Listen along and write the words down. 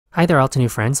Hi there Altenew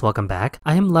friends, welcome back.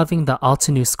 I am loving the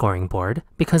Altenew scoring board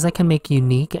because I can make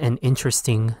unique and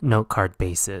interesting note card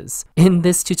bases. In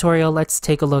this tutorial, let's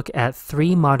take a look at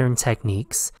 3 modern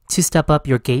techniques to step up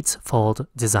your Gatefold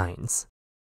designs.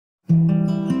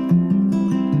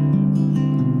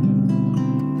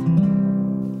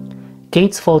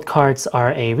 Gatefold cards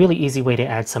are a really easy way to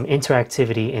add some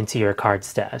interactivity into your card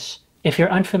stash. If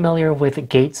you're unfamiliar with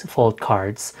Gatefold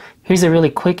cards, here's a really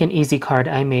quick and easy card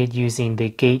I made using the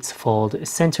Gatefold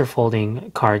center folding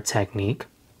card technique.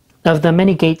 Of the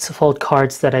many Gatefold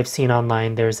cards that I've seen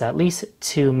online, there's at least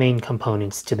 2 main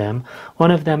components to them.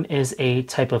 One of them is a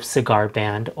type of cigar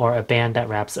band, or a band that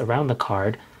wraps around the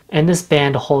card, and this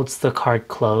band holds the card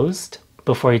closed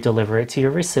before you deliver it to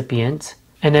your recipient.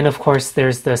 And then of course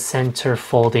there's the center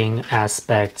folding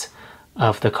aspect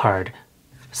of the card.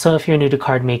 So if you're new to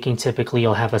card making, typically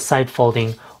you'll have a side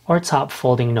folding or top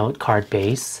folding note card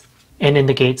base. And in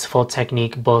the Gatefold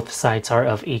technique, both sides are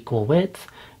of equal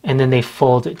width, and then they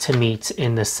fold to meet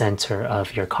in the center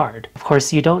of your card. Of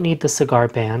course, you don't need the cigar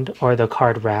band or the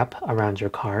card wrap around your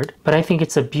card, but I think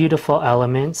it's a beautiful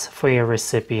element for your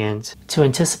recipient to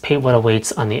anticipate what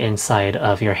awaits on the inside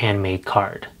of your handmade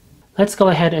card. Let's go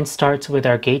ahead and start with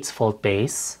our Gatefold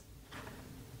base.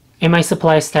 In my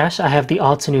supply stash, I have the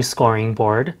Altenew scoring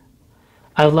board.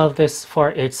 I love this for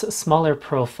its smaller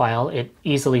profile. It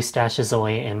easily stashes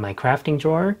away in my crafting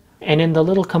drawer. And in the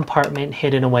little compartment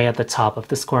hidden away at the top of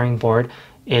the scoring board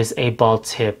is a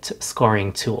ball-tipped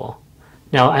scoring tool.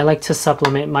 Now, I like to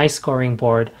supplement my scoring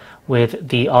board with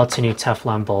the Altenew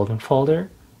Teflon Bold Folder.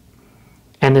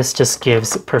 And this just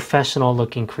gives professional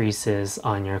looking creases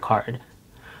on your card.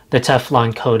 The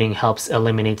Teflon coating helps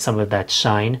eliminate some of that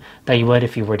shine that you would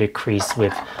if you were to crease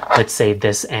with, let's say,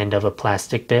 this end of a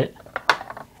plastic bit.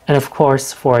 And of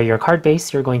course, for your card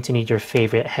base, you're going to need your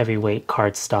favorite heavyweight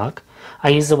cardstock.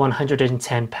 I use a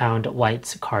 110-pound white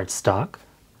cardstock.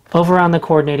 Over on the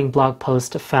coordinating blog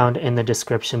post found in the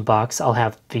description box, I'll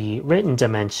have the written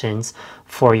dimensions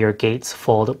for your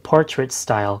Gatefold portrait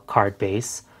style card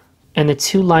base. And the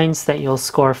 2 lines that you'll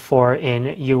score for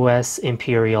in US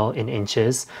Imperial in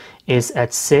inches is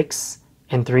at 6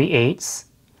 3/8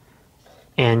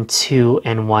 and 2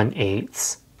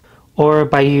 1/8. Or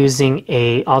by using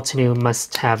a Altenew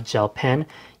must-have gel pen,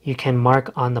 you can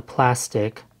mark on the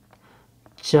plastic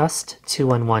just 2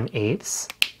 1/8.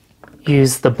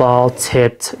 Use the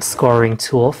ball-tipped scoring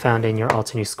tool found in your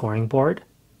Altenew scoring board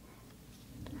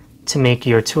to make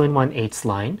your 2 1/8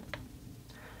 line.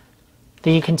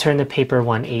 Then you can turn the paper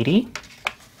 180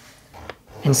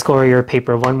 and score your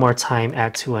paper one more time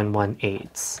at 2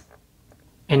 1/8.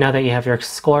 And now that you have your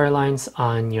score lines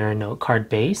on your note card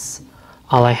base,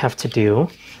 all I have to do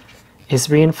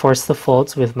is reinforce the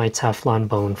folds with my Teflon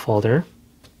bone folder.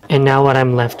 And now what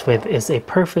I'm left with is a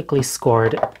perfectly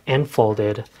scored and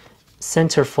folded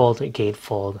center fold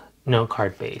Gatefold note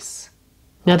card base.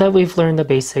 Now that we've learned the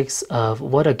basics of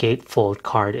what a Gatefold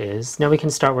card is, now we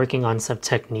can start working on some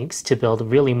techniques to build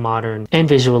really modern and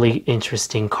visually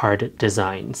interesting card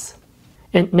designs.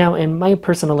 And now, in my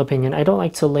personal opinion, I don't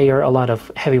like to layer a lot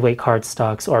of heavyweight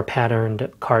cardstocks or patterned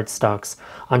cardstocks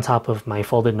on top of my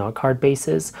folded note card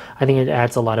bases. I think it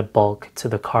adds a lot of bulk to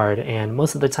the card, and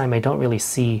most of the time I don't really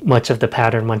see much of the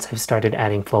pattern once I've started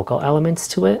adding focal elements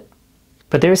to it.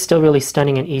 But there's still really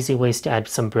stunning and easy ways to add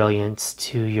some brilliance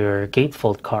to your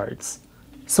Gatefold cards.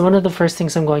 So one of the first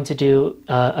things I'm going to do,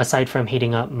 aside from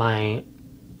heating up my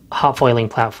hot foiling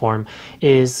platform,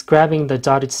 is grabbing the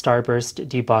dotted Starburst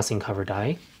debossing cover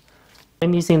die.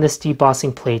 I'm using this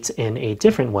debossing plate in a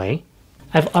different way.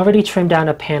 I've already trimmed down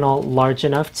a panel large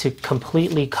enough to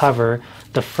completely cover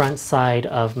the front side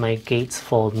of my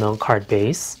Gatefold note card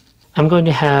base. I'm going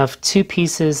to have 2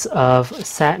 pieces of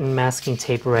satin masking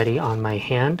tape ready on my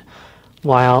hand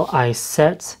while I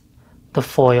set the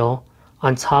foil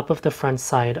on top of the front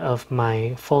side of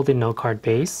my folded note card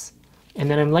base.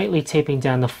 And then I'm lightly taping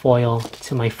down the foil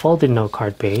to my folded note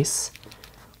card base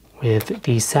with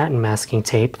the satin masking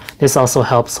tape. This also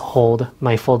helps hold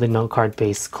my folded note card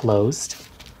base closed.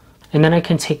 And then I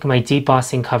can take my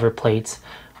debossing cover plate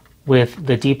with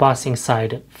the debossing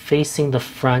side facing the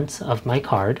front of my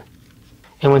card.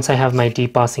 And once I have my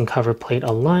debossing cover plate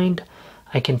aligned,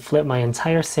 I can flip my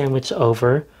entire sandwich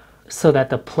over so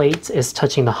that the plate is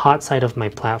touching the hot side of my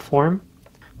platform.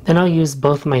 Then I'll use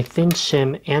both my thin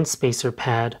shim and spacer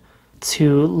pad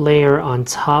to layer on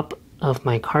top of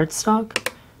my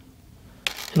cardstock.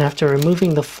 And after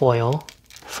removing the foil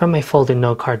from my folded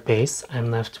note card base, I'm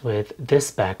left with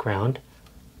this background.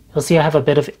 You'll see I have a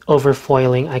bit of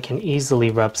overfoiling. I can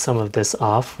easily rub some of this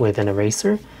off with an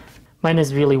eraser. Mine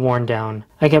is really worn down.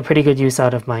 I get pretty good use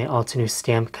out of my Altenew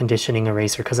stamp conditioning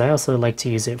eraser because I also like to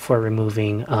use it for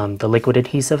removing the liquid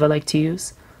adhesive I like to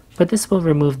use. But this will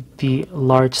remove the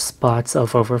large spots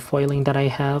of overfoiling that I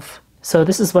have. So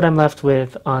this is what I'm left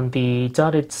with on the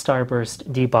dotted Starburst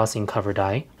debossing cover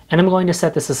die. And I'm going to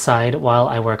set this aside while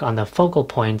I work on the focal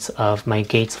points of my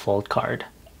Gatefold card.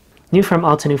 New from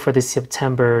Altenew for the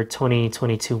September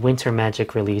 2022 Winter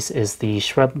Magic release is the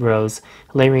Shrub Rose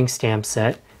layering stamp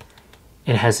set.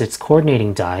 It has its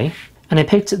coordinating die, and I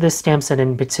picked this stamp set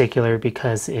in particular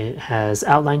because it has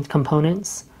outlined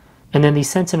components, and then the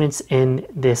sentiments in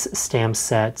this stamp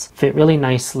set fit really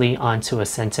nicely onto a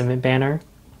sentiment banner.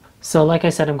 So like I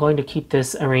said, I'm going to keep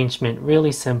this arrangement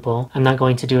really simple. I'm not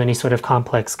going to do any sort of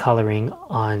complex coloring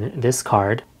on this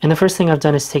card. And the first thing I've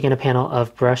done is taken a panel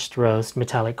of brushed rose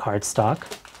metallic cardstock.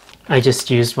 I just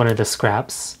used one of the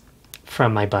scraps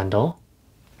from my bundle.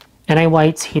 And I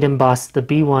white heat embossed the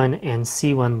B1 and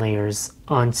C1 layers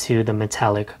onto the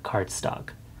metallic cardstock.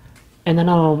 And then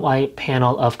on a white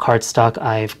panel of cardstock,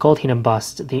 I've gold heat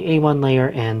embossed the A1 layer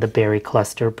and the berry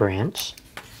cluster branch.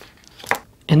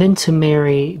 And then to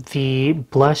marry the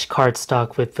blush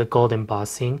cardstock with the gold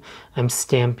embossing, I'm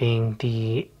stamping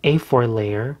the A4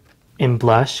 layer in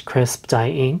blush crisp dye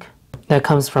ink. That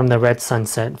comes from the Red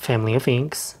Sunset family of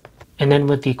inks. And then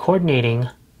with the coordinating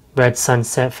Red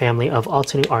Sunset family of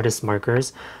Altenew artist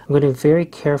markers, I'm going to very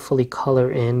carefully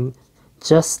color in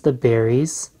just the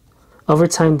berries. Over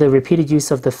time, the repeated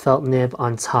use of the felt nib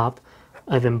on top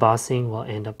of embossing will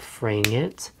end up fraying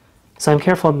it. So I'm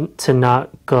careful to not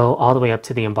go all the way up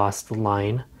to the embossed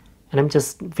line, and I'm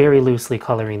just very loosely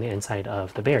coloring the inside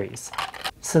of the berries.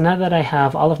 So now that I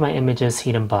have all of my images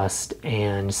heat embossed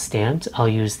and stamped, I'll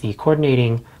use the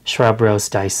coordinating Shrub Rose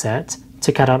die set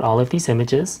to cut out all of these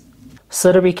images.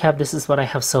 So to recap, this is what I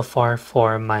have so far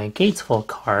for my Gatefold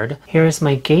card. Here is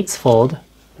my Gatefold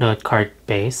note card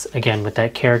base, again with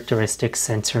that characteristic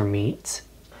center meat.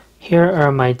 Here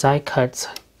are my die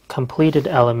cut completed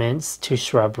elements to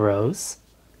Shrub Rose.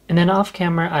 And then off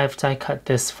camera, I've die cut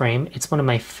this frame. It's one of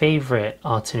my favorite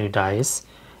Altenew dies.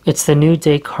 It's the New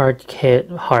Day Card Kit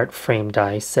Heart Frame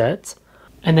die set.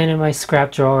 And then in my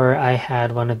scrap drawer, I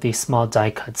had one of these small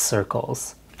die cut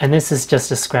circles. And this is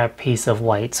just a scrap piece of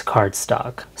white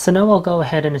cardstock. So now I'll go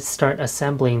ahead and start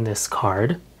assembling this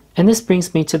card. And this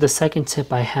brings me to the second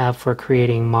tip I have for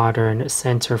creating modern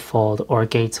centerfold or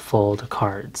gatefold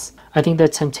cards. I think the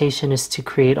temptation is to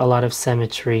create a lot of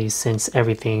symmetry since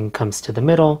everything comes to the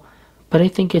middle, but I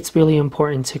think it's really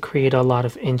important to create a lot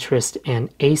of interest and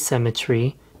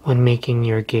asymmetry when making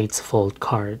your gatefold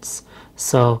cards.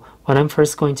 So what I'm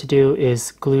first going to do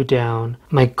is glue down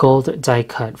my gold die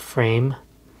cut frame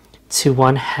to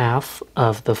 1/2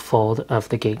 of the fold of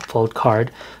the gatefold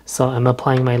card. So I'm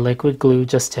applying my liquid glue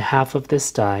just to half of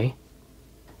this die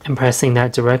and pressing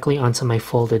that directly onto my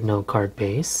folded note card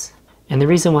base. And the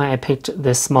reason why I picked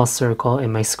this small circle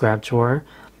in my scrap drawer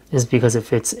is because it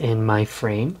fits in my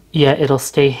frame. Yet it'll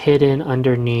stay hidden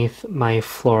underneath my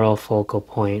floral focal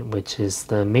point, which is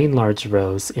the main large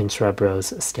rose in Shrub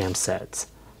Rose stamp set.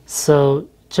 So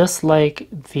just like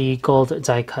the gold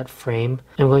die cut frame,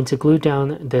 I'm going to glue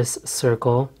down this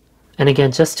circle, and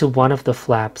again just to one of the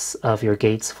flaps of your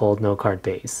Gatefold note card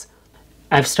base.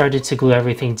 I've started to glue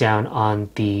everything down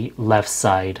on the left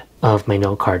side of my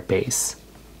note card base.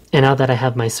 And now that I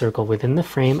have my circle within the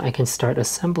frame, I can start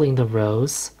assembling the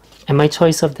rose. And my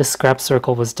choice of this scrap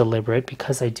circle was deliberate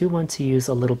because I do want to use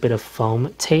a little bit of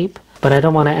foam tape, but I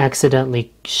don't want to accidentally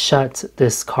shut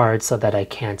this card so that I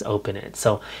can't open it.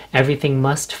 So everything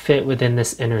must fit within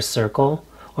this inner circle,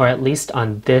 or at least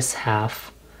on this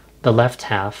half, the left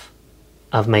half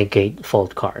of my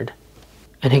Gatefold card.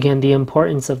 And again, the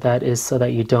importance of that is so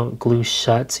that you don't glue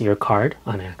shut your card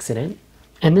on accident.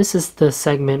 And this is the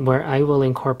segment where I will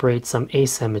incorporate some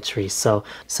asymmetry. So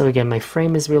again, my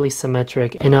frame is really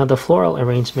symmetric, and now the floral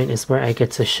arrangement is where I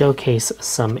get to showcase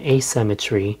some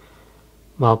asymmetry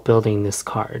while building this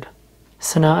card.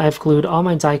 So now I've glued all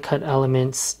my die cut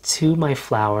elements to my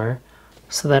flower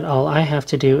so that all I have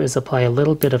to do is apply a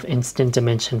little bit of instant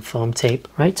dimension foam tape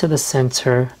right to the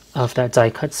center of that die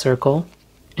cut circle.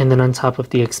 And then on top of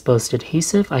the exposed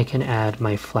adhesive, I can add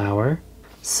my flower.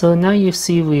 So now you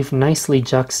see we've nicely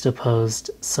juxtaposed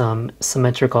some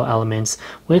symmetrical elements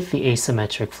with the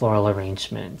asymmetric floral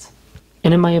arrangement.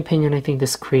 And in my opinion, I think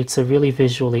this creates a really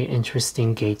visually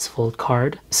interesting Gatefold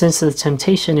card, since the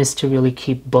temptation is to really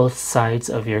keep both sides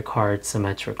of your card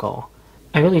symmetrical.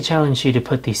 I really challenge you to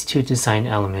put these two design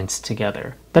elements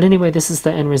together. But anyway, this is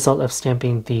the end result of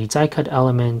stamping the die cut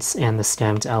elements and the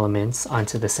stamped elements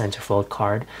onto the centerfold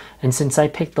card. And since I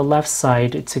picked the left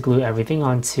side to glue everything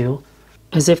onto,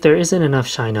 As if there isn't enough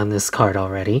shine on this card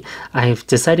already, I've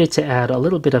decided to add a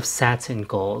little bit of satin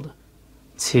gold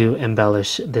to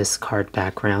embellish this card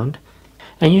background.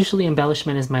 And usually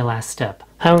embellishment is my last step.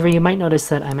 However, you might notice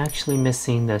that I'm actually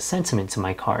missing the sentiment to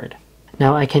my card.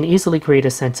 Now I can easily create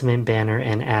a sentiment banner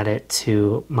and add it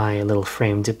to my little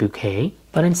framed bouquet,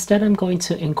 but instead I'm going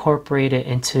to incorporate it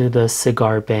into the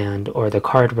cigar band or the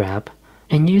card wrap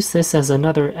and use this as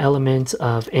another element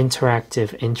of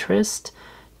interactive interest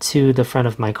to the front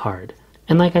of my card.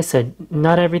 And like I said,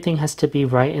 not everything has to be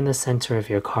right in the center of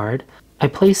your card. I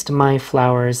placed my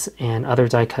flowers and other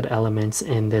die cut elements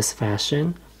in this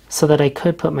fashion so that I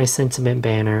could put my sentiment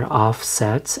banner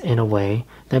offset in a way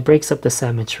that breaks up the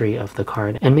symmetry of the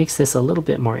card and makes this a little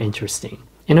bit more interesting.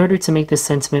 In order to make this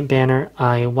sentiment banner,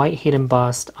 I white heat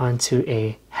embossed onto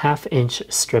a 1/2 inch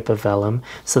strip of vellum,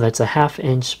 so that's a 1/2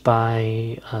 inch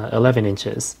by 11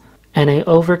 inches. And I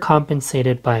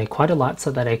overcompensated by quite a lot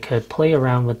so that I could play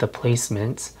around with the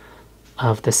placement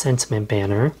of the sentiment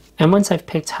banner. And once I've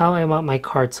picked how I want my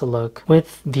card to look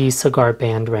with the cigar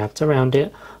band wrapped around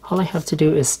it, all I have to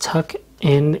do is tuck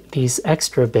in these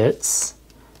extra bits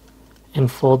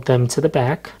and fold them to the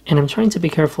back. And I'm trying to be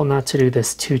careful not to do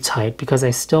this too tight because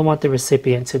I still want the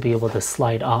recipient to be able to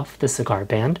slide off the cigar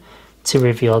band to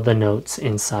reveal the notes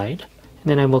inside.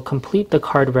 And then I will complete the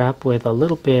card wrap with a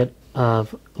little bit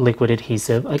of liquid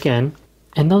adhesive again.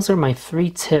 And those are my 3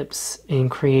 tips in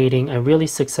creating a really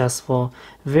successful,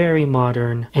 very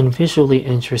modern, and visually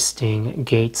interesting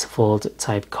gatefold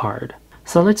type card.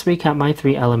 So let's recap my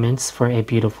 3 elements for a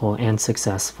beautiful and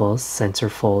successful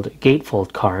centerfold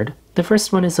gatefold card. The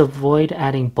first one is avoid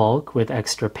adding bulk with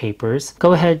extra papers.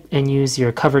 Go ahead and use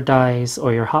your cover dies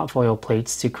or your hot foil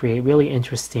plates to create really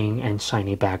interesting and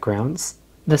shiny backgrounds.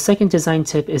 The second design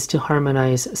tip is to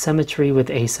harmonize symmetry with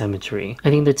asymmetry.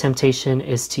 I think the temptation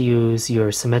is to use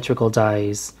your symmetrical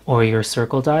dies or your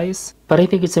circle dies, but I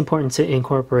think it's important to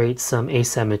incorporate some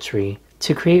asymmetry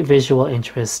to create visual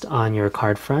interest on your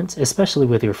card front, especially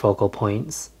with your focal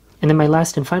points. And then my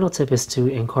last and final tip is to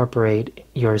incorporate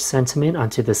your sentiment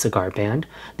onto the cigar band.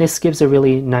 This gives a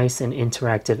really nice and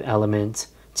interactive element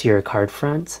to your card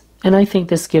front. And I think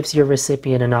this gives your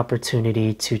recipient an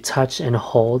opportunity to touch and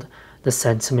hold the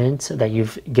sentiment that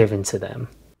you've given to them.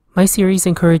 My series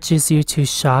encourages you to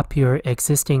shop your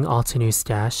existing Altenew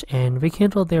stash and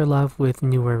rekindle their love with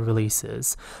newer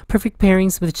releases. Perfect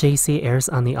Pairings with Jaycee airs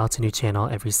on the Altenew channel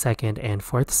every 2nd and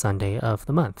 4th Sunday of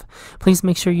the month. Please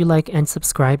make sure you like and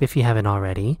subscribe if you haven't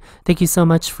already. Thank you so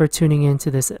much for tuning in to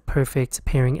this perfect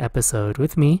pairing episode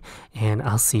with me, and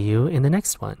I'll see you in the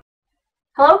next one.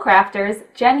 Hello crafters,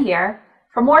 Jen here.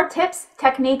 For more tips,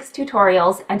 techniques,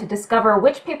 tutorials, and to discover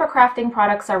which paper crafting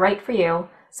products are right for you,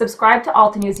 subscribe to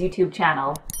Altenew's YouTube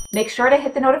channel. Make sure to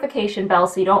hit the notification bell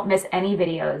so you don't miss any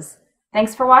videos.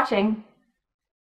 Thanks for watching.